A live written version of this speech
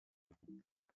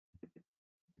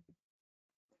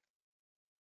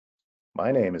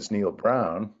My name is Neil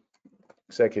Brown,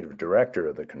 Executive Director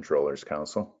of the Controllers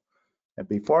Council. And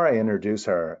before I introduce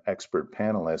our expert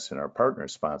panelists and our partner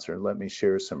sponsor, let me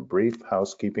share some brief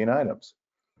housekeeping items.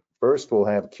 First, we'll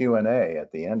have Q&A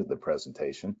at the end of the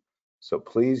presentation, so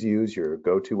please use your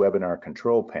GoToWebinar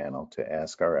control panel to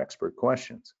ask our expert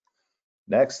questions.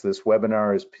 Next, this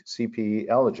webinar is CPE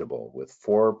eligible with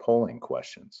 4 polling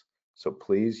questions, so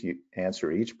please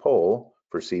answer each poll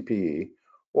for CPE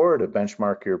or to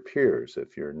benchmark your peers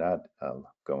if you're not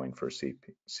going for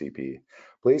CPE.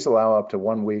 Please allow up to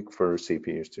 1 week for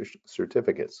CPE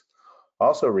certificates.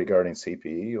 Also regarding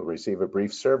CPE, you'll receive a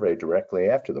brief survey directly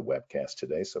after the webcast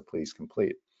today, so please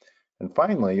complete. And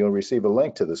finally, you'll receive a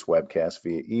link to this webcast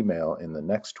via email in the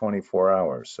next 24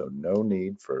 hours, so no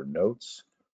need for notes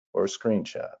or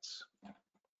screenshots.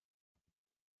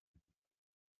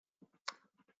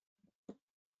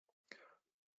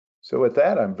 So with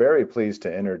that, I'm very pleased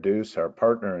to introduce our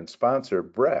partner and sponsor,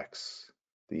 Brex,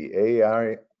 the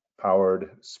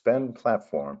AI-powered spend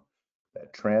platform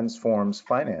that transforms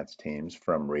finance teams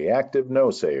from reactive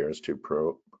no-sayers to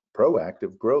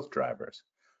proactive growth drivers.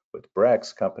 With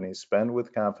Brex, companies spend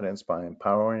with confidence by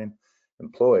empowering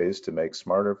employees to make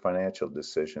smarter financial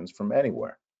decisions from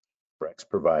anywhere. Brex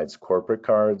provides corporate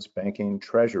cards, banking,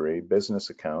 treasury, business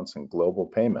accounts, and global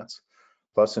payments,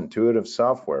 plus intuitive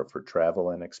software for travel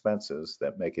and expenses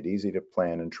that make it easy to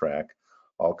plan and track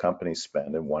all companies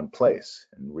spend in one place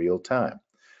in real time.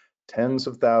 Tens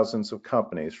of thousands of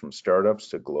companies from startups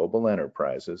to global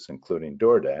enterprises, including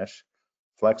DoorDash,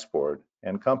 Flexport,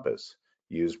 and Compass,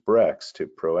 use Brex to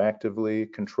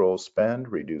proactively control spend,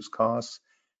 reduce costs,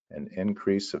 and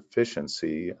increase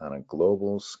efficiency on a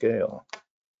global scale.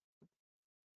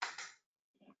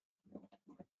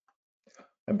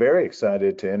 I'm very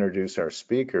excited to introduce our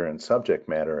speaker and subject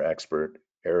matter expert,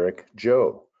 Erik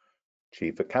Zhou,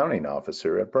 Chief Accounting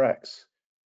Officer at Brex.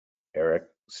 Erik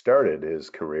started his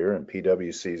career in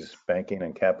PwC's banking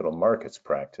and capital markets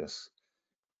practice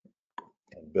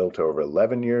and built over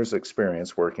 11 years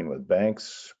experience working with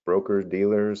banks, brokers,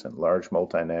 dealers, and large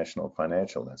multinational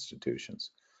financial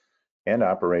institutions and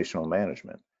operational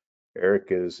management. Erik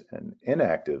is an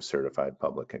inactive certified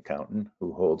public accountant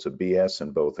who holds a BS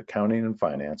in both accounting and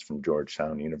finance from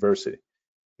Georgetown University.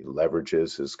 He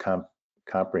leverages his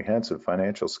comprehensive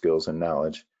financial skills and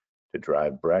knowledge to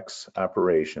drive Brex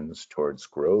operations towards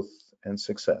growth and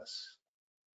success.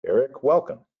 Erik,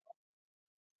 welcome.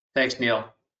 Thanks, Neil.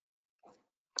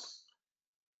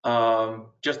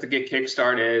 Just to get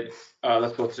kick-started,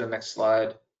 let's go to the next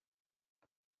slide.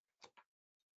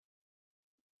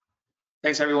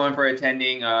 Thanks everyone for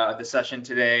attending the session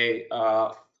today.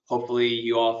 Hopefully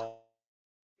you all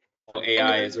know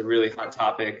AI is a really hot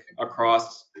topic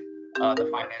across the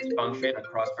finance function,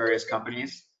 across various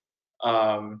companies.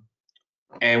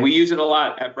 And we use it a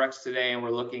lot at Brex today, and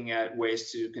we're looking at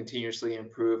ways to continuously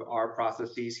improve our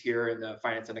processes here in the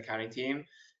finance and accounting team.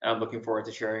 And I'm looking forward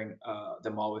to sharing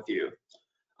them all with you.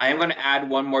 I am going to add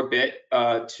one more bit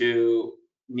to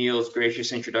Neil's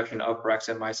gracious introduction of Brex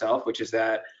and myself, which is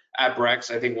that at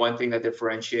Brex, I think one thing that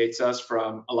differentiates us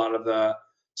from a lot of the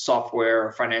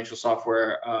software, financial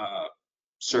software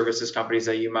services companies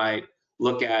that you might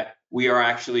look at, we are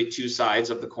actually 2 sides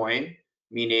of the coin,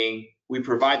 meaning we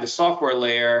provide the software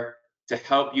layer to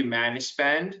help you manage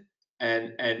spend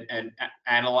and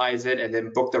analyze it and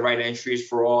then book the right entries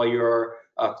for all your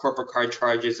corporate card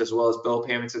charges as well as bill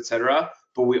payments, etc.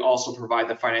 But we also provide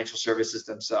the financial services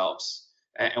themselves.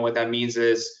 And what that means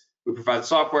is we provide the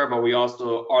software, but we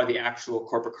also are the actual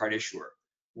corporate card issuer.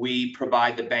 We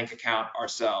provide the bank account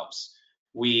ourselves.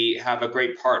 We have a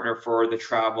great partner for the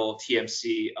travel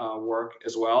TMC work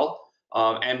as well.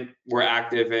 And we're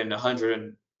active in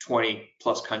 120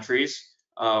 plus countries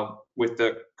with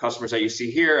the customers that you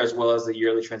see here, as well as the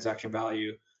yearly transaction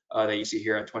value that you see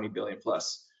here at 20 billion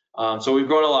plus. So we've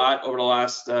grown a lot over the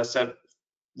last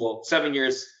 7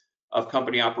 years of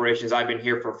company operations. I've been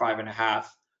here for 5.5.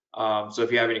 So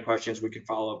if you have any questions, we can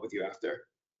follow up with you after.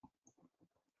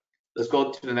 Let's go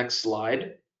to the next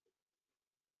slide.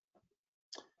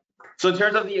 So in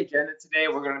terms of the agenda today,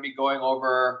 we're going to be going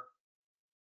over,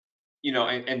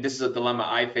 and this is a dilemma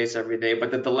I face every day, but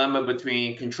the dilemma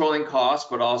between controlling costs,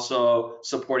 but also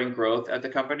supporting growth at the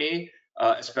company,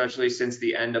 especially since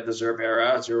the end of the ZIRP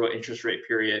era, zero interest rate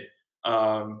period.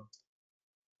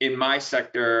 In my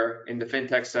sector, in the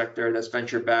fintech sector that's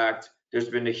venture backed, there's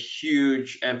been a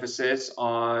huge emphasis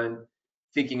on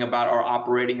thinking about our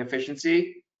operating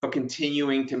efficiency, but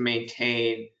continuing to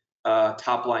maintain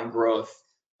top line growth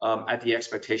at the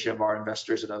expectation of our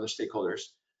investors and other stakeholders.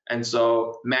 And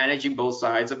so managing both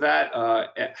sides of that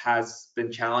it has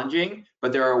been challenging,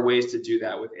 but there are ways to do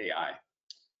that with AI.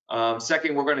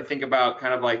 Second, we're going to think about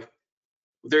kind of like,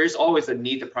 there's always a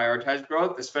need to prioritize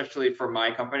growth, especially for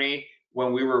my company.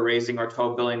 When we were raising our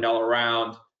 $12 billion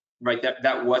round, right,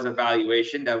 that was a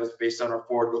valuation that was based on our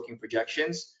forward-looking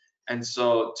projections. And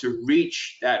so to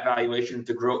reach that valuation,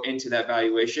 to grow into that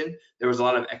valuation, there was a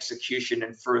lot of execution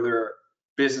and further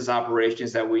business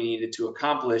operations that we needed to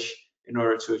accomplish in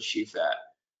order to achieve that.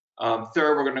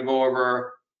 Third, we're going to go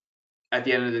over, at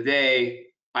the end of the day,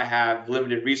 I have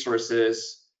limited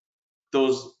resources.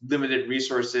 Those limited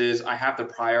resources, I have to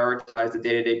prioritize the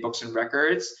day-to-day books and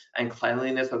records and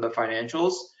cleanliness of the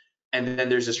financials. And then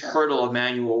there's this hurdle of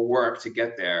manual work to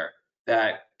get there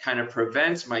that kind of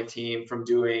prevents my team from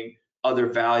doing other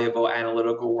valuable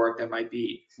analytical work that might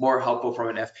be more helpful from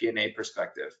an FP&A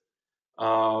perspective.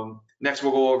 Next,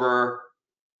 we'll go over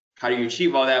how do you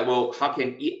achieve all that? Well, how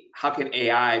can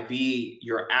AI be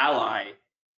your ally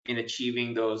in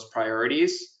achieving those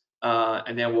priorities?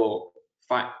 And then we'll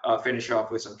finish off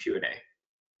with some Q&A.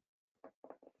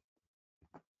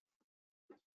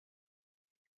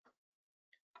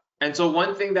 And so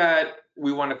one thing that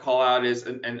we want to call out is,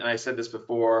 and I said this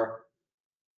before,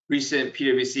 recent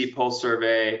PwC poll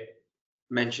survey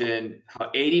mentioned how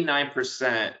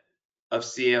 89% of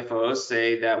CFOs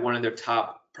say that one of their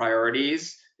top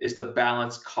priorities is to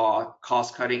balance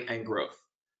cost cutting and growth.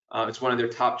 It's one of their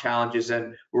top challenges,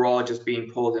 and we're all just being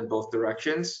pulled in both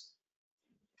directions.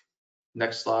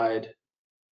 Next slide.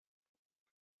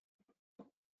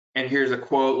 And here's a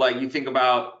quote, like, you think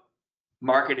about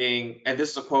marketing, and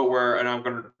this is a quote where, and I'm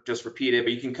going to just repeat it,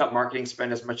 but you can cut marketing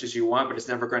spend as much as you want, but it's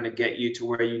never going to get you to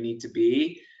where you need to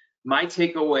be. My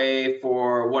takeaway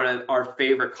for one of our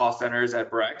favorite cost centers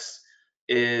at Brex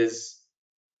is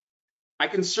I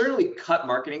can certainly cut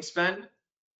marketing spend,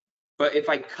 but if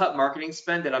I cut marketing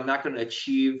spend, then I'm not going to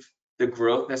achieve the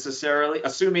growth necessarily,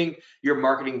 assuming your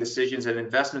marketing decisions and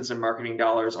investments in marketing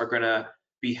dollars are going to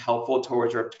be helpful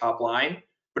towards your top line.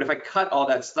 But if I cut all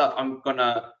that stuff, I'm going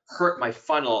to hurt my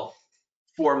funnel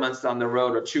 4 months down the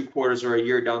road, or 2 quarters, or a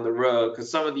year down the road,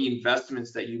 because some of the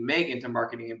investments that you make into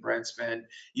marketing and brand spend,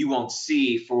 you won't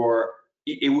see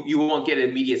you won't get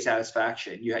immediate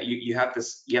satisfaction. You have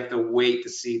to wait to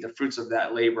see the fruits of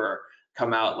that labor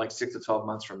come out like 6 to 12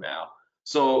 months from now.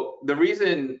 So the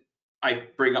reason I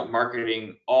bring up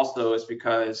marketing also is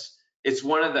because it's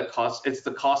one of the costs. It's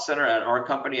the cost center at our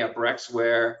company at Brex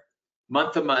where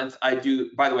month to month I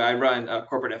do. By the way, I run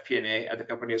corporate FP&A at the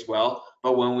company as well.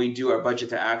 But when we do our budget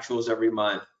to actuals every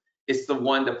month, it's the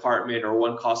one department or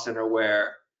one cost center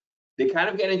where they kind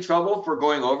of get in trouble for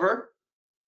going over,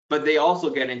 but they also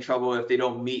get in trouble if they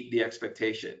don't meet the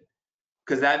expectation,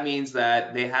 because that means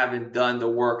that they haven't done the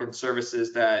work and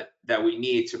services that we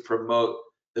need to promote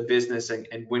the business and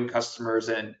win customers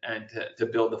and to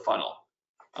build the funnel.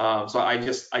 So I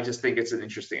just think it's an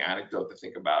interesting anecdote to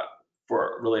think about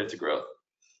for related to growth.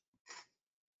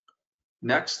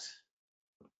 Next.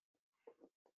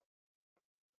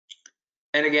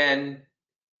 And again,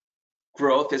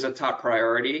 growth is a top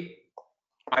priority.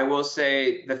 I will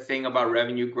say the thing about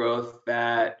revenue growth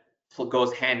that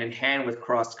goes hand in hand with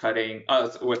cost cutting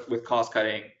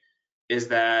is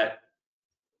that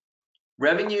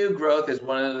revenue growth is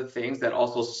one of the things that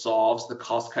also solves the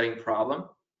cost cutting problem.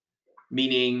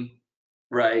 Meaning,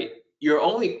 right, you're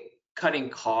only cutting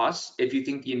costs if you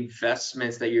think the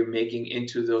investments that you're making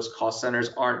into those cost centers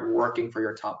aren't working for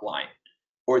your top line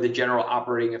or the general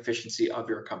operating efficiency of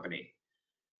your company.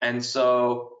 And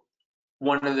so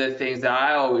one of the things that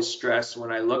I always stress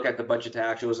when I look at the budget to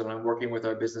actuals and I'm working with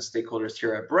our business stakeholders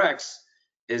here at Brex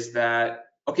is that,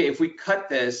 okay, if we cut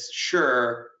this,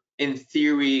 sure, in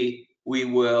theory, we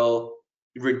will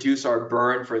reduce our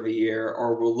burn for the year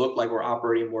or we'll look like we're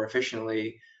operating more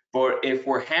efficiently. But if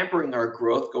we're hampering our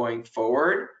growth going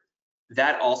forward,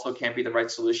 that also can't be the right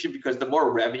solution, because the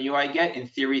more revenue I get, in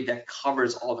theory, that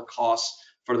covers all the costs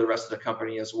for the rest of the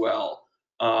company as well.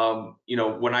 You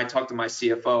know, when I talk to my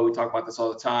CFO, we talk about this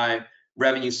all the time.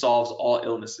 Revenue solves all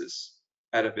illnesses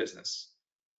at a business,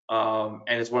 and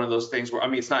it's one of those things where, I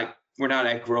mean, we're not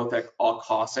at growth at all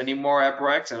costs anymore at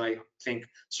Brex, and I think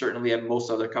certainly at most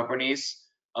other companies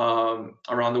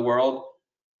around the world.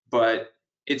 But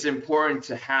it's important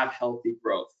to have healthy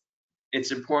growth.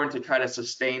 It's important to try to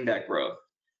sustain that growth,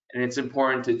 and it's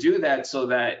important to do that so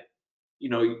that, you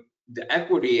know, the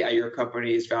equity at your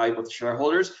company is valuable to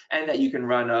shareholders, and that you can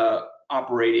run a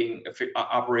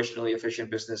operationally efficient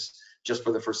business just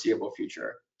for the foreseeable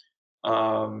future.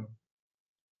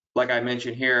 Like I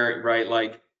mentioned here, right?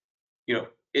 Like, you know,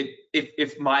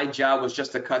 if my job was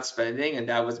just to cut spending and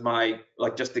that was my,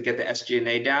 like, just to get the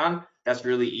SG&A down, that's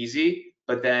really easy.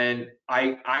 But then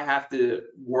I have to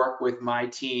work with my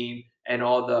team and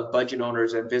all the budget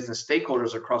owners and business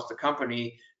stakeholders across the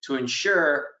company to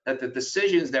ensure that the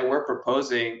decisions that we're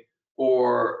proposing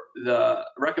or the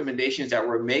recommendations that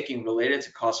we're making related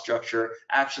to cost structure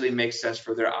actually make sense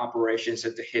for their operations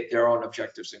and to hit their own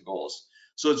objectives and goals.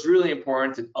 So it's really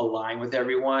important to align with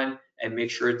everyone and make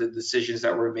sure the decisions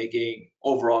that we're making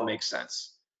overall make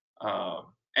sense. And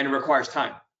it requires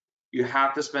time. You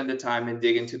have to spend the time and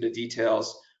dig into the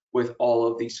details with all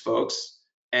of these folks.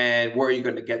 And where are you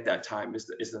going to get that time is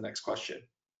the next question.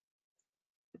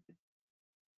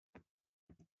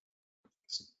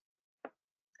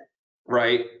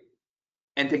 Right?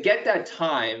 And to get that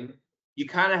time, you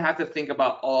kind of have to think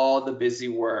about all the busy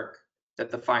work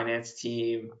that the finance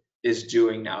team is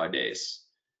doing nowadays.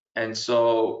 And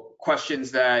so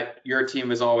questions that your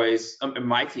team is always,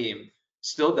 my team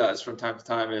still does from time to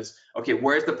time is, okay,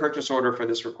 where's the purchase order for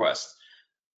this request?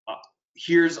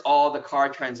 Here's all the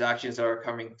card transactions that are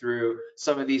coming through.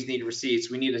 Some of these need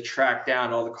receipts. We need to track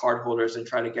down all the card holders and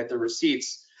try to get the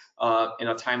receipts in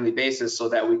a timely basis so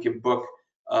that we can book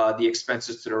the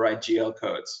expenses to the right GL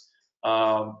codes.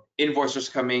 Invoices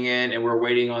coming in and we're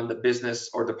waiting on the business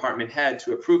or department head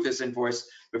to approve this invoice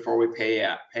before we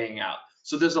paying out.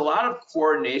 So there's a lot of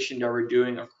coordination that we're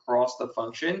doing across the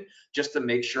function just to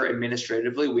make sure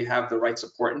administratively we have the right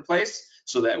support in place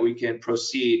so that we can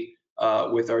proceed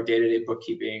with our day-to-day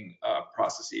bookkeeping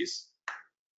processes.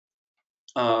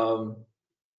 And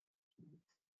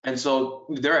so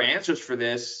there are answers for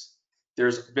this.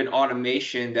 There's been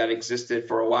automation that existed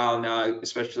for a while now,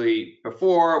 especially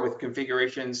before with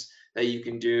configurations that you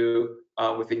can do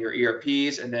within your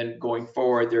ERPs. And then going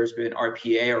forward, there's been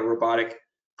RPA or robotic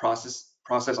process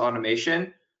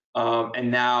automation. And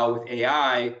now with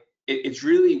AI, it's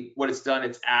really what it's done.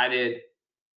 It's added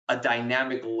a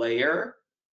dynamic layer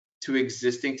to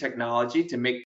existing technology to make